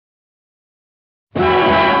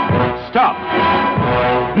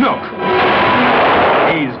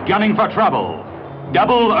gunning for trouble.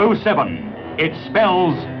 007. It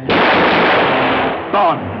spells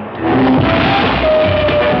Bond.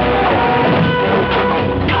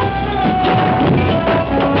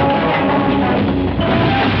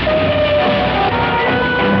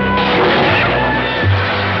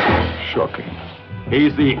 Shocking.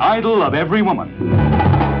 He's the idol of every woman.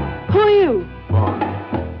 Who are you?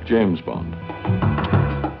 Bond. James Bond.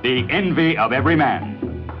 The envy of every man.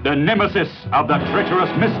 The nemesis of the treacherous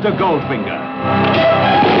Mr.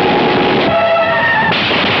 Goldfinger.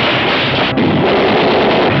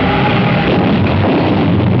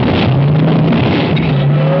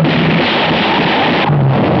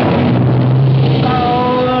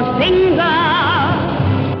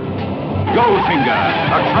 Goldfinger,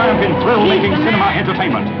 a triumph in thrill-making cinema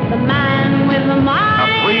entertainment. The man with the mind.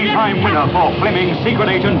 A three-time winner for Fleming's Secret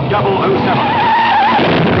Agent 007.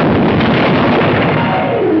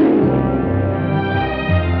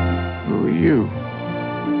 Who are you?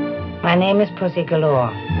 My name is Pussy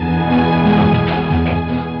Galore.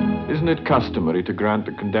 Isn't it customary to grant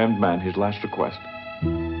the condemned man his last request?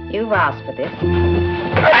 You've asked for this.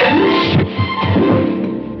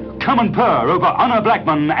 Come and purr over Honor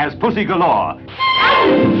Blackman as Pussy Galore.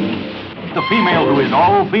 The female who is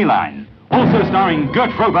all feline. Also starring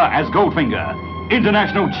Gert Fro as Goldfinger.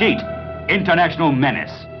 International cheat. International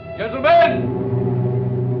menace. Gentlemen!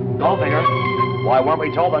 Goldfinger, why weren't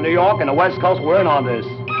we told that New York and the West Coast were in on this?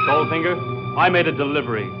 Goldfinger, I made a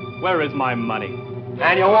delivery. Where is my money?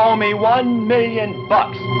 And you owe me $1 million.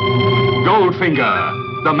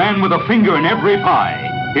 Goldfinger, the man with a finger in every pie.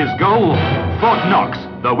 His goal, Fort Knox,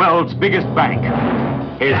 the world's biggest bank.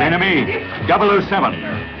 His enemy,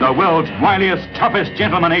 007, the world's wiliest, toughest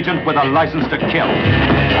gentleman agent with a license to kill.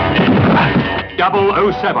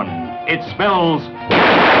 007, it spells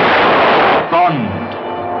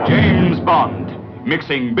Bond. James Bond,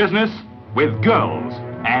 mixing business with girls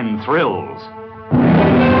and thrills.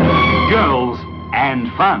 Girls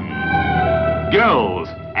and fun. Girls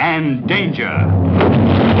and danger.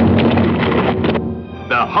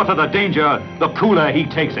 The hotter the danger, the cooler he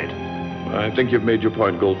takes it. I think you've made your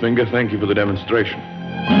point, Goldfinger. Thank you for the demonstration.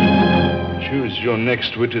 Choose your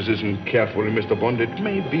next witticism carefully, Mr. Bond. It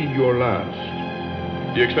may be your last.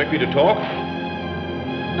 Do you expect me to talk?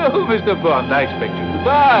 No, Mr. Bond, I expect you to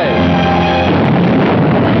die.